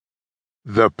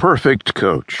The Perfect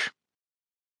Coach.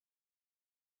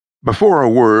 Before a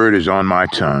word is on my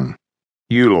tongue,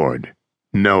 you, Lord,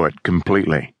 know it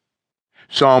completely.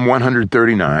 Psalm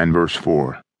 139, verse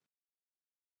 4.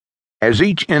 As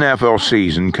each NFL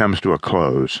season comes to a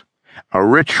close, a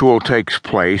ritual takes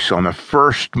place on the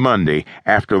first Monday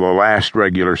after the last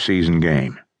regular season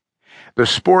game. The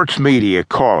sports media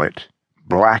call it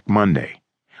Black Monday,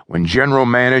 when general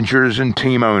managers and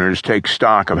team owners take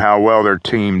stock of how well their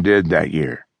team did that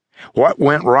year, what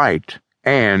went right,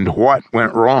 and what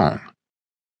went wrong.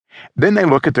 Then they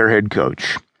look at their head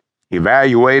coach,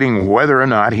 evaluating whether or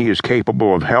not he is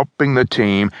capable of helping the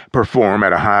team perform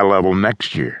at a high level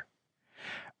next year.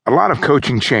 A lot of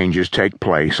coaching changes take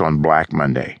place on Black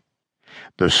Monday.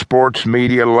 The sports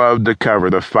media loved to cover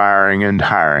the firing and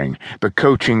hiring, the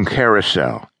coaching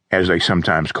carousel, as they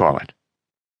sometimes call it.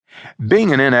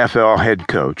 Being an NFL head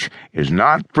coach is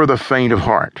not for the faint of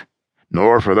heart,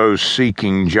 nor for those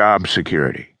seeking job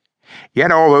security.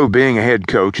 Yet although being a head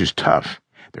coach is tough,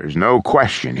 there's no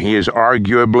question he is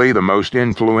arguably the most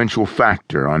influential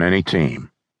factor on any team.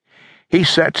 He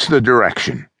sets the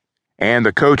direction, and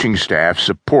the coaching staff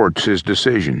supports his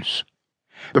decisions.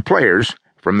 The players,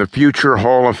 from the future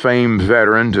Hall of Fame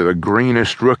veteran to the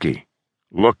greenest rookie,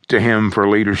 look to him for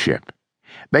leadership.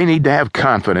 They need to have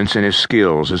confidence in his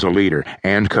skills as a leader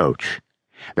and coach.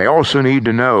 They also need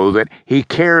to know that he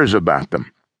cares about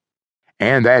them,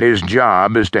 and that his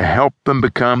job is to help them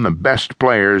become the best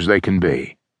players they can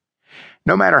be.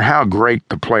 No matter how great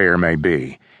the player may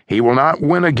be, he will not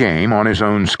win a game on his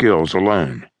own skills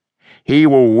alone. He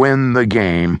will win the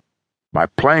game by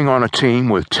playing on a team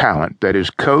with talent that is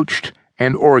coached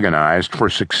and organized for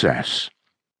success.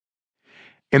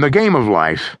 In the game of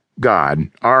life, God,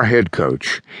 our head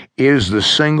coach, is the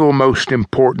single most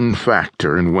important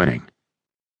factor in winning.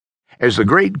 As the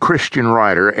great Christian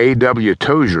writer A.W.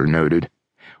 Tozer noted,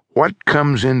 what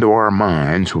comes into our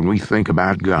minds when we think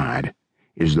about God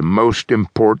is the most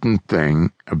important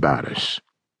thing about us.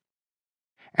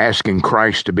 Asking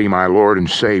Christ to be my Lord and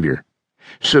Savior,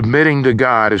 submitting to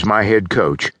God as my head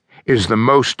coach, is the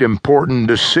most important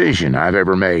decision I've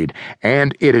ever made,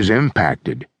 and it has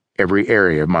impacted every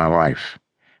area of my life.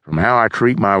 From how I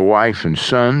treat my wife and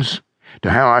sons,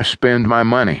 to how I spend my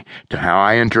money, to how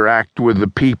I interact with the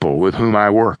people with whom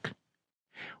I work.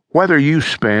 Whether you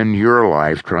spend your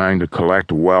life trying to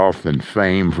collect wealth and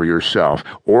fame for yourself,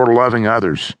 or loving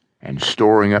others and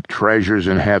storing up treasures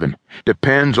in heaven,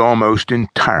 depends almost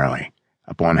entirely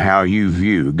upon how you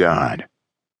view God.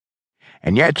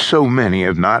 And yet so many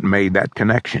have not made that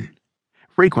connection.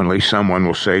 Frequently someone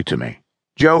will say to me,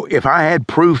 "Joe, if I had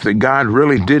proof that God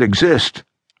really did exist,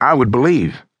 I would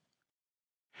believe."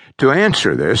 To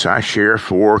answer this, I share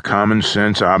 4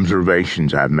 common-sense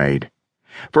observations I've made.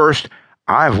 First,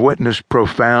 I've witnessed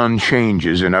profound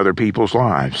changes in other people's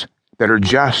lives that are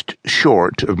just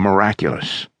short of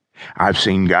miraculous. I've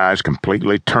seen guys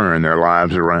completely turn their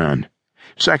lives around.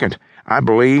 Second, I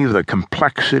believe the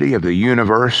complexity of the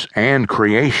universe and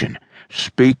creation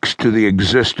speaks to the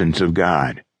existence of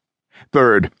God.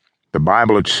 Third, the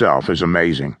Bible itself is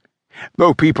amazing.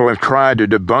 Though people have tried to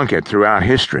debunk it throughout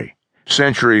history,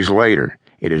 centuries later,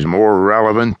 it is more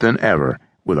relevant than ever,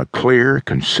 with a clear,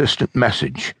 consistent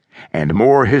message, and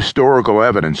more historical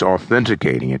evidence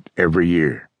authenticating it every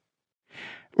year.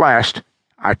 Last,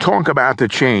 I talk about the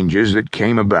changes that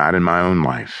came about in my own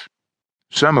life,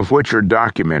 some of which are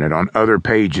documented on other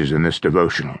pages in this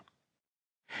devotional.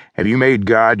 Have you made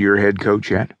God your head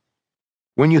coach yet?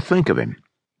 When you think of him,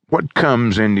 what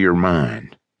comes into your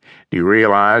mind? Do you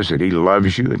realize that he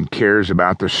loves you and cares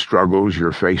about the struggles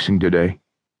you're facing today?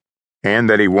 And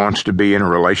that he wants to be in a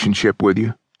relationship with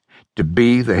you? To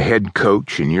be the head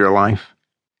coach in your life?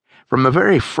 From the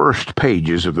very first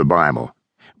pages of the Bible,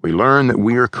 we learn that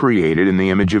we are created in the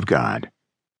image of God.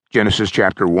 Genesis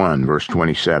chapter 1, verse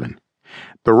 27.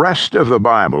 The rest of the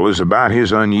Bible is about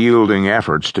his unyielding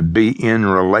efforts to be in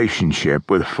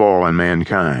relationship with fallen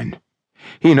mankind.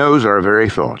 He knows our very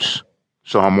thoughts.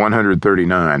 Psalm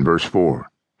 139, verse 4.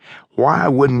 Why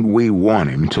wouldn't we want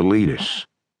him to lead us?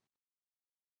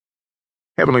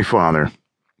 Heavenly Father,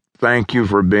 thank you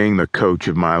for being the coach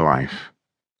of my life,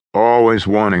 always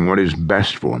wanting what is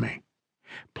best for me.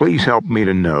 Please help me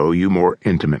to know you more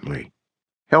intimately.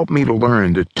 Help me to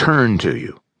learn to turn to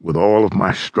you with all of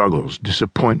my struggles,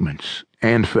 disappointments,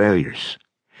 and failures.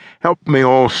 Help me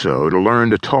also to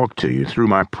learn to talk to you through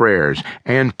my prayers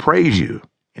and praise you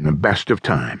in the best of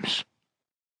times.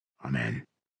 Amen.